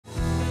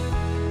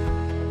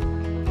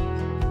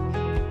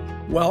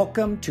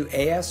Welcome to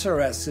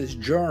ASRS's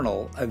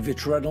Journal of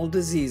Vitreoretinal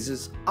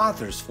Diseases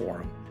Authors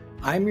Forum.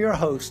 I'm your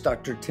host,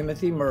 Dr.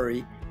 Timothy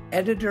Murray,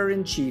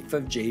 Editor-in-Chief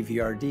of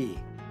JVRD.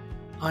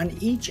 On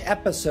each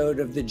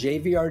episode of the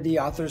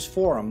JVRD Authors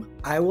Forum,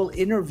 I will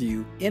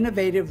interview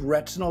innovative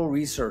retinal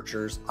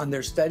researchers on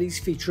their studies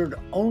featured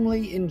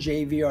only in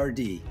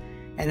JVRD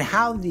and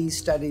how these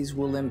studies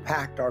will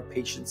impact our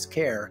patients'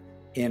 care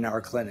in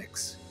our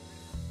clinics.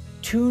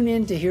 Tune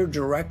in to hear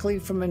directly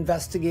from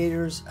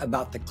investigators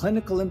about the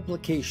clinical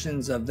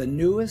implications of the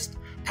newest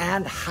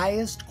and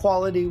highest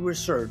quality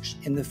research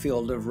in the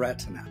field of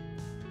retina.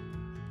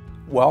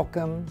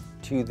 Welcome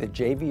to the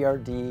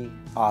JVRD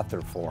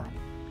Author Forum.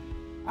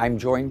 I'm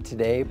joined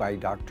today by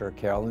Dr.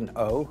 Carolyn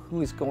O,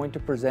 who is going to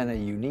present a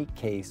unique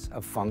case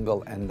of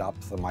fungal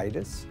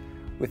endophthalmitis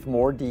with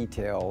more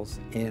details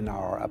in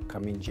our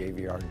upcoming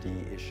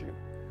JVRD issue.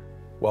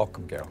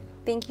 Welcome, Carolyn.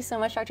 Thank you so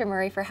much, Dr.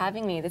 Murray, for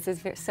having me. This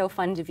is so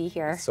fun to be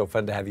here. So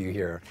fun to have you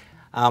here.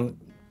 Can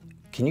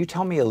you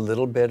tell me a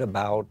little bit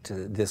about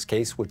this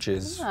case, which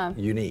is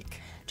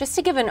unique? Just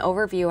to give an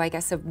overview, I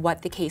guess, of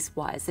what the case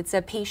was. It's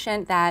a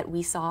patient that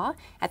we saw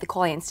at the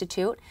Fungal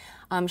Institute.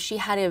 She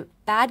had a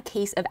bad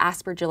case of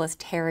Aspergillus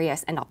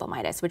Terreus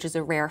endophthalmitis, which is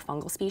a rare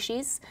fungal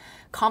species,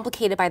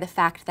 complicated by the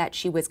fact that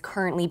she was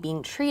currently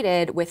being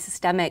treated with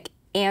systemic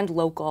and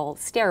local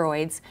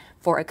steroids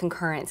for a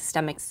concurrent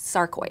systemic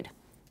sarcoid.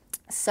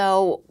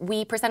 So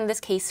we presented this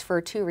case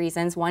for two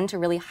reasons. One, to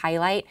really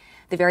highlight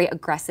the very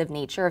aggressive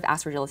nature of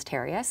Aspergillus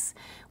terreus.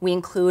 We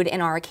include in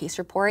our case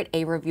report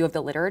a review of the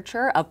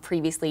literature of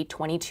previously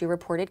 22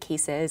 reported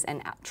cases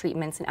and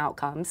treatments and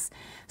outcomes.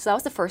 So that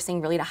was the first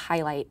thing, really, to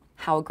highlight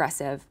how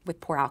aggressive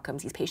with poor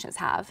outcomes these patients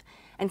have.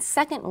 And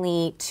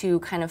secondly, to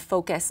kind of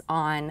focus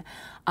on,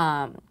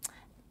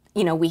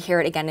 we hear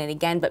it again and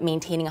again, but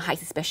maintaining a high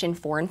suspicion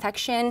for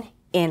infection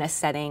in a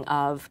setting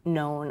of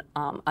known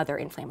other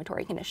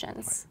inflammatory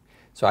conditions. Right.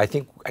 So I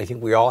think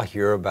we all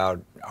hear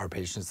about our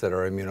patients that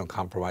are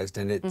immunocompromised,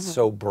 and it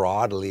so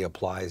broadly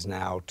applies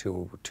now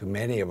to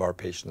many of our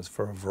patients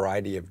for a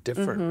variety of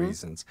different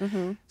reasons.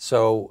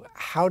 So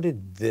how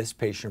did this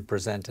patient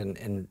present,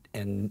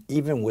 and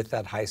even with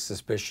that high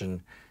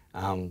suspicion,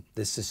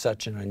 this is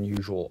such an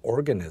unusual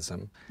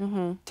organism.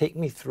 Take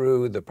me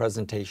through the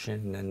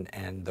presentation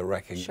and the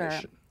recognition.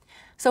 Sure.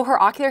 So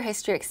her ocular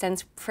history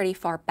extends pretty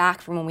far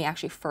back from when we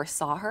actually first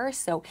saw her.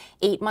 So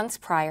 8 months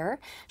prior,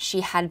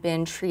 she had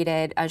been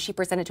treated, she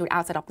presented to an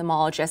outside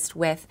ophthalmologist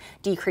with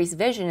decreased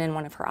vision in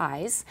one of her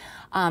eyes.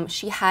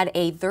 She had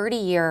a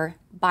 30-year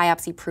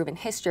biopsy-proven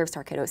history of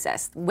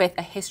sarcoidosis with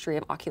a history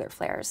of ocular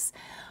flares.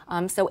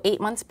 So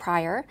 8 months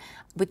prior,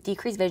 with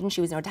decreased vision,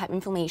 she was known to have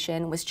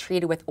inflammation, was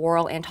treated with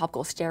oral and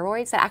topical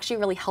steroids that actually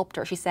really helped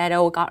her. She said,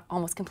 oh, it got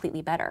almost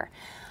completely better.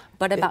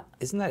 But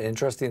isn't that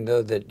interesting,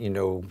 though, that,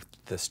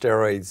 the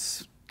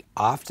steroids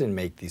often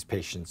make these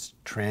patients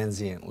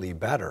transiently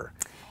better?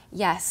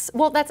 Yes,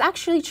 well, that's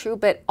actually true,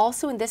 but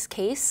also in this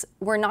case,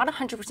 we're not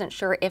 100%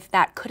 sure if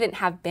that couldn't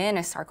have been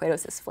a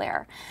sarcoidosis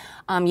flare.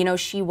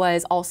 She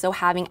was also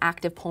having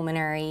active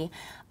pulmonary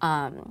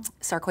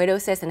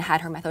sarcoidosis and had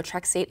her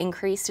methotrexate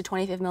increased to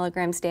 25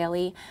 milligrams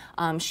daily.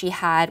 She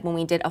had, when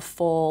we did a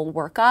full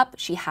workup,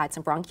 she had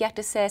some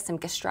bronchiectasis, some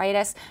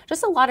gastritis,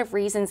 just a lot of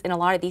reasons in a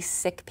lot of these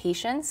sick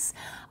patients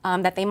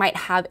that they might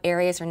have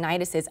areas or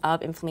nituses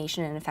of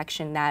inflammation and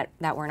infection that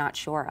we're not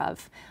sure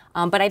of.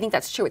 But I think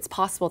that's true. It's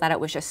possible that it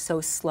was just so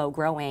slow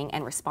growing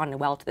and responded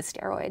well to the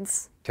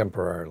steroids.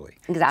 Temporarily.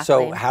 Exactly.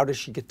 So how does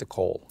she get the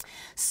cold?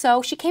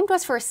 So she came to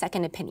us for a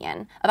second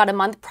opinion. About a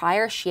month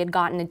prior, she had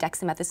gotten a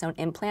dexamethasone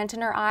implant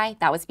in her eye.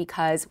 That was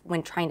because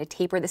when trying to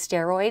taper the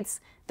steroids,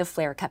 the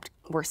flare kept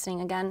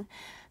worsening again.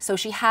 So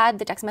she had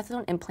the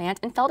dexamethasone implant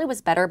and felt it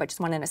was better, but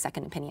just wanted a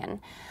second opinion.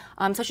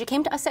 So she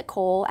came to us at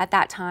Cole at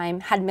that time,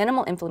 had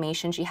minimal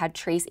inflammation. She had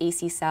trace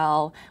AC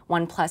cell,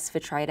 1+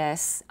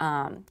 vitritis.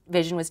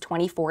 Vision was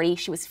 20/40.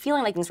 She was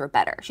feeling like things were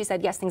better. She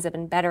said, yes, things have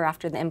been better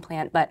after the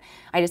implant, but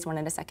I just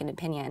wanted a second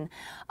opinion.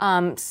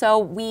 So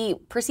we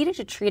proceeded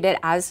to treat it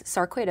as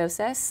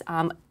sarcoidosis.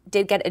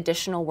 Did get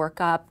additional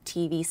workup,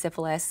 TB,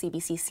 syphilis,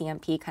 CBC,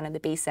 CMP, kind of the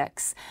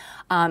basics,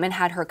 and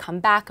had her come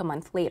back a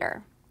month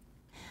later.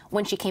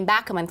 When she came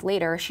back a month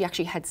later, she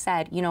actually had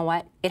said, you know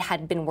what, it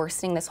had been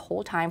worsening this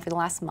whole time for the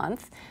last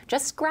month,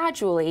 just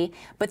gradually,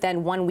 but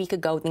then 1 week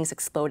ago, things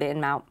exploded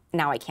and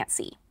now I can't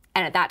see.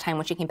 And at that time,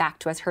 when she came back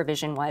to us, her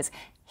vision was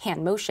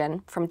hand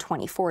motion from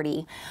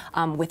 20/40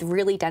 with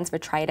really dense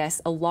vitritis,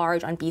 a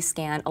large on B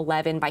scan,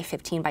 11 by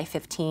 15 by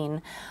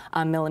 15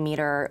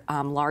 millimeter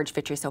large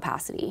vitreous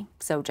opacity.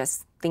 So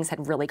just things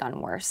had really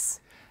gotten worse.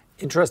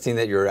 Interesting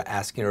that you're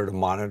asking her to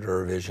monitor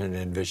her vision,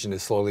 and vision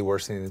is slowly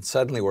worsening and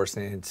suddenly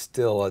worsening, and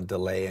still a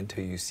delay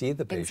until you see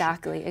the patient.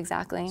 Exactly,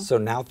 exactly. So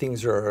now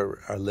things are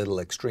a little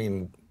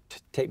extreme.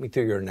 Take me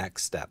through your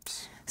next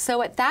steps.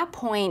 So at that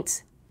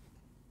point,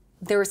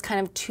 there was kind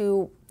of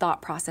two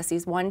thought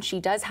processes. One, she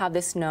does have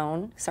this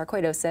known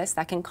sarcoidosis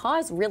that can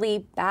cause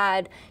really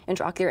bad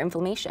intraocular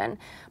inflammation,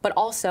 but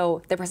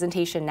also the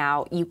presentation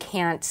now, you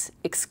can't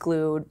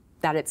exclude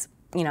that it's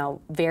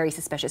very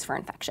suspicious for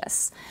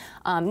infectious.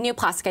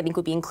 Neoplastic, I think,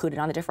 would be included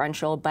on the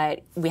differential,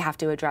 but we have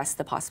to address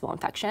the possible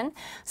infection.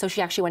 So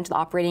she actually went to the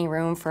operating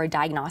room for a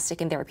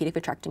diagnostic and therapeutic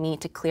vitrectomy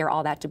to clear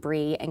all that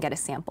debris and get a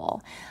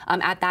sample.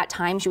 At that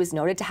time, she was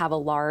noted to have a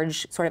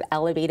large, sort of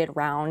elevated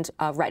round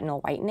of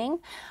retinal whitening,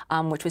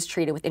 which was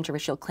treated with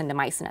intravitreal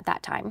clindamycin at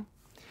that time.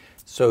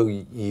 So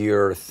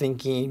you're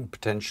thinking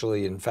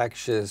potentially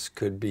infectious,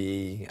 could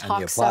be a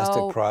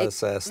neoplastic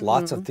process,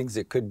 lots of things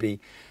it could be.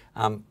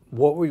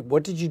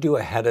 What did you do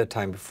ahead of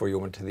time before you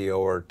went to the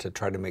OR to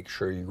try to make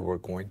sure you were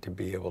going to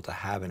be able to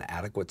have an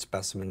adequate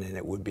specimen and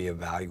it would be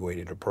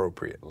evaluated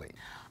appropriately?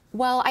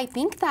 Well, I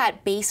think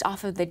that based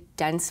off of the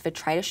dense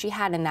vitritis she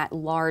had and that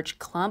large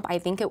clump, I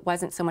think it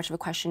wasn't so much of a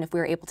question if we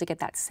were able to get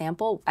that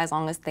sample as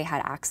long as they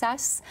had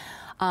access.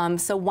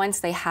 So once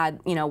they had,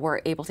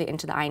 were able to get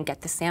into the eye and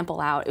get the sample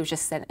out, it was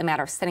just a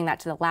matter of sending that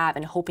to the lab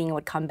and hoping it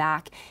would come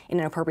back in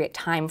an appropriate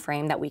time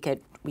frame that we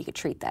could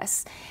treat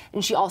this.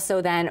 And she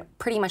also then,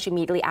 pretty much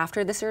immediately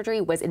after the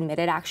surgery, was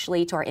admitted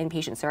actually to our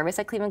inpatient service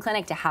at Cleveland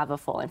Clinic to have a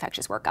full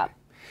infectious workup.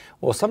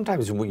 Well,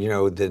 sometimes, in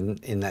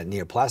that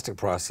neoplastic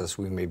process,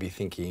 we may be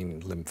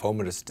thinking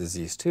lymphomatous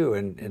disease too,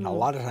 and a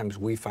lot of times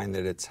we find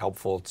that it's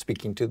helpful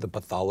speaking to the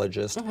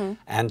pathologist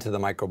and to the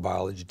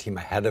microbiology team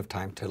ahead of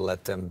time to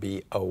let them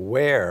be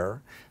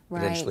aware,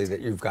 potentially,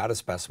 that you've got a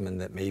specimen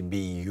that may be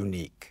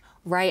unique.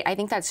 Right, I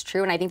think that's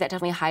true, and I think that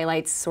definitely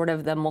highlights sort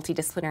of the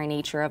multidisciplinary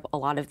nature of a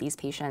lot of these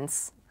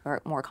patients who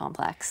are more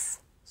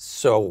complex.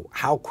 So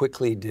how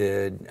quickly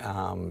did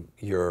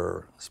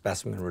your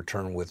specimen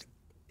return with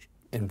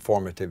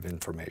informative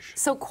information?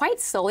 So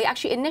quite slowly.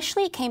 Actually,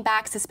 initially it came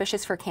back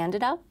suspicious for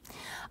Candida.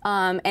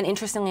 And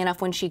interestingly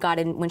enough, when she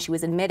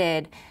was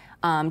admitted,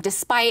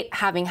 despite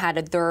having had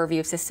a thorough review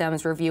of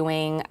systems,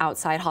 reviewing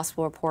outside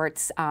hospital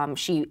reports,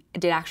 she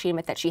did actually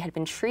admit that she had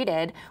been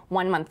treated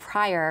 1 month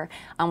prior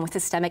with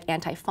systemic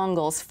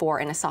antifungals for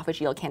an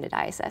esophageal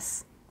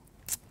candidiasis.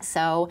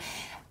 So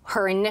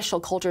her initial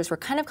cultures were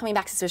kind of coming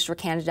back suspicious for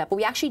Candida, but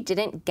we actually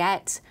didn't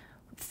get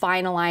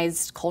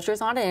finalized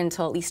cultures on it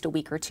until at least a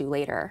week or two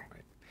later.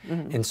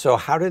 And so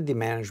how did the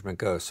management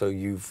go? So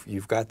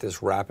you've got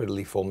this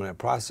rapidly fulminant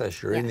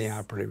process. You're in the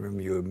operating room.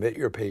 You admit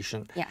your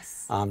patient.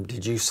 Yes.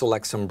 Did you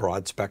select some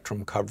broad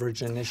spectrum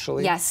coverage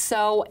initially? Yes.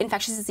 So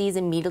infectious disease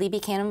immediately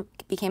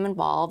became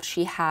involved.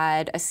 She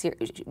had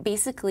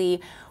basically,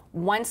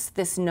 once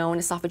this known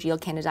esophageal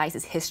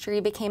candidiasis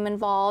history became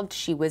involved,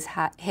 she was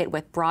hit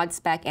with broad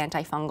spec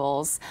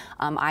antifungals,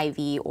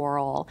 IV,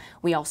 oral.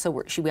 We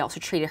also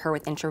treated her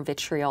with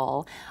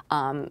intravitreal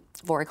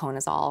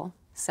voriconazole.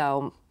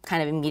 So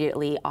kind of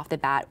immediately off the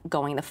bat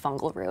going the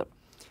fungal route.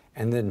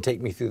 And then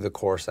take me through the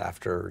course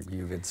after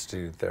you've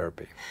instituted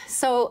therapy.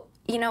 So,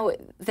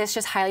 this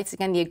just highlights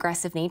again the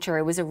aggressive nature.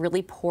 It was a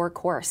really poor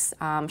course.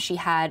 She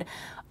had,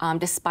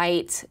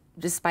 despite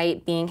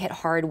being hit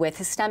hard with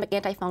systemic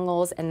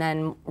antifungals and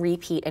then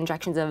repeat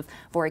injections of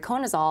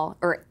voriconazole,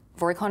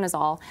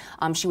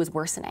 she was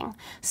worsening.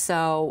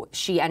 So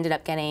she ended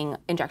up getting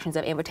injections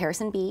of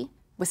amphotericin B,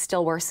 was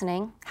still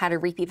worsening, had a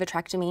repeat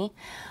vitrectomy,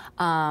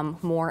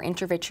 more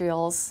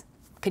intravitreals,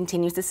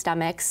 continued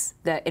systemics.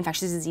 The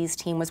infectious disease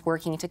team was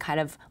working to kind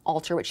of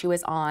alter what she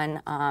was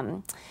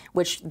on,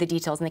 which the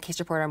details in the case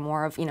report are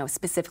more of,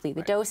 specifically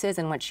the doses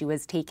and what she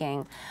was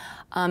taking.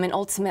 And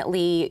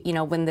ultimately,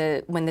 when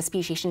the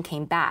speciation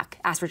came back,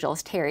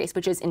 Aspergillus terreus,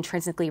 which is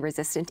intrinsically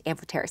resistant to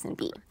amphotericin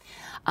B.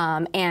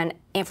 And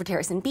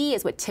amphotericin B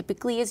is what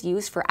typically is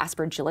used for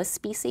Aspergillus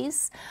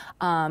species.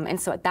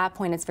 And so at that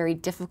point, it's very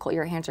difficult.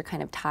 Your hands are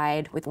kind of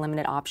tied with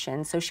limited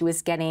options. So she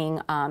was getting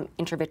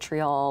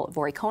intravitreal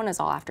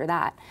voriconazole after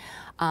that.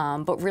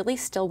 But really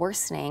still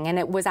worsening. And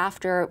it was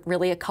after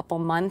really a couple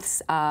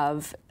months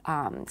of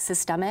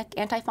systemic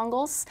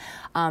antifungals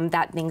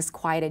that things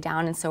quieted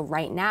down. And so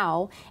right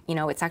now,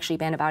 it's actually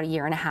been about 1.5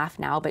 years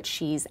now, but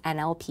she's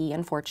NLP,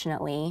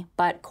 unfortunately,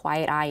 but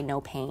quiet eye, no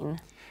pain.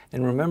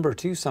 And remember,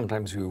 too,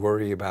 sometimes we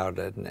worry about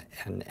an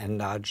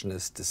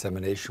endogenous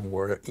dissemination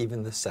where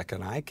even the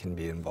second eye can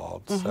be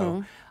involved.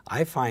 So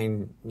I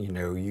find,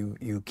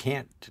 you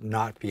can't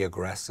not be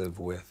aggressive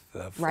with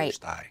the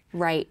first eye.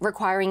 Right,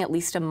 requiring at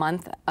least a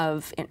month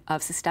of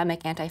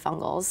systemic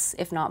antifungals,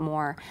 if not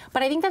more.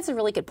 But I think that's a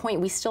really good point.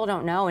 We still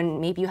don't know,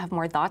 and maybe you have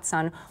more thoughts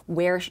on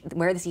where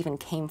this even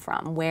came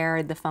from,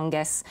 where the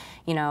fungus,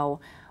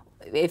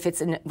 if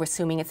we're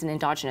assuming it's an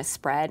endogenous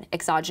spread,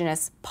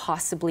 exogenous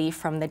possibly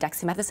from the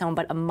dexamethasone,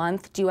 but a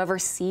month, do you ever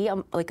see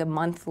a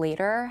month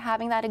later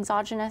having that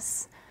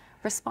exogenous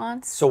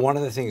response? So one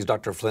of the things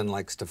Dr. Flynn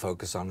likes to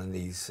focus on in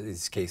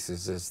these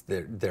cases is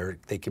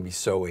they can be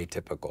so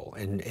atypical.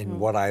 And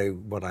what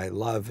I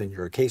love in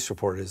your case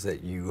report is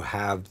that you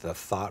have the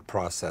thought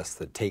process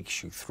that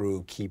takes you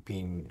through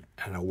keeping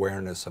an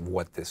awareness of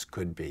what this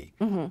could be.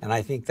 And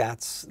I think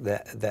that's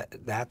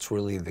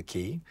really the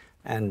key.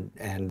 And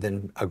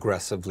then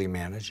aggressively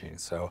managing.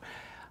 So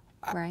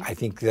I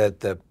think that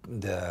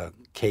the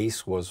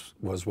case was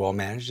well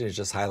managed. It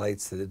just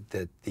highlights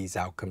that these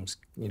outcomes,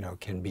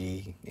 can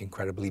be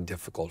incredibly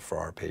difficult for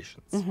our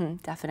patients.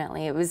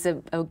 Definitely. It was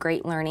a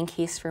great learning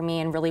case for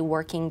me, and really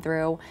working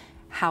through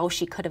how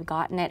she could have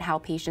gotten it, how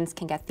patients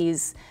can get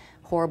these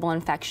horrible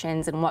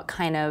infections, and what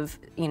kind of,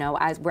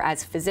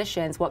 as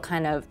physicians, what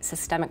kind of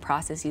systemic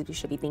processes we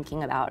should be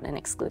thinking about and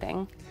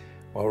excluding.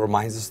 Well, it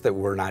reminds us that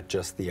we're not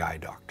just the eye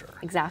doctor.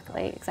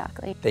 Exactly,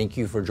 exactly. Thank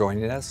you for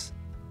joining us.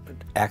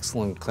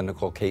 Excellent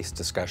clinical case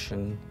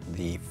discussion,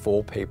 the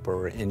full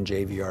paper in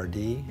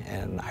JVRD,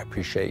 and I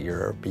appreciate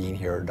your being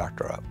here,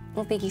 Dr. Up.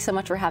 Well, thank you so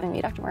much for having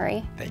me, Dr.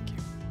 Murray. Thank you.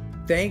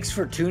 Thanks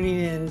for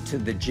tuning in to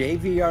the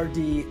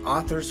JVRD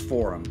Authors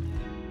Forum.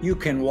 You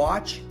can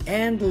watch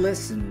and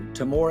listen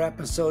to more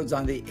episodes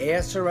on the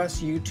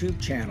ASRS YouTube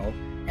channel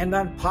and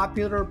on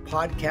popular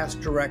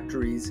podcast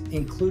directories,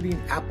 including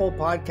Apple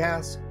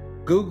Podcasts,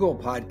 Google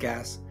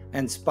Podcasts,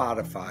 and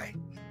Spotify.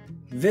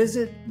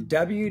 Visit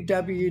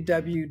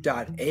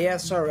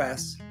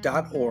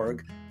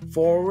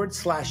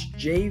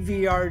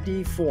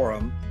www.asrs.org/JVRD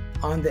forum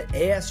on the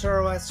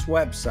ASRS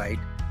website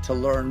to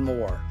learn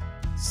more.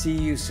 See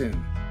you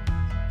soon.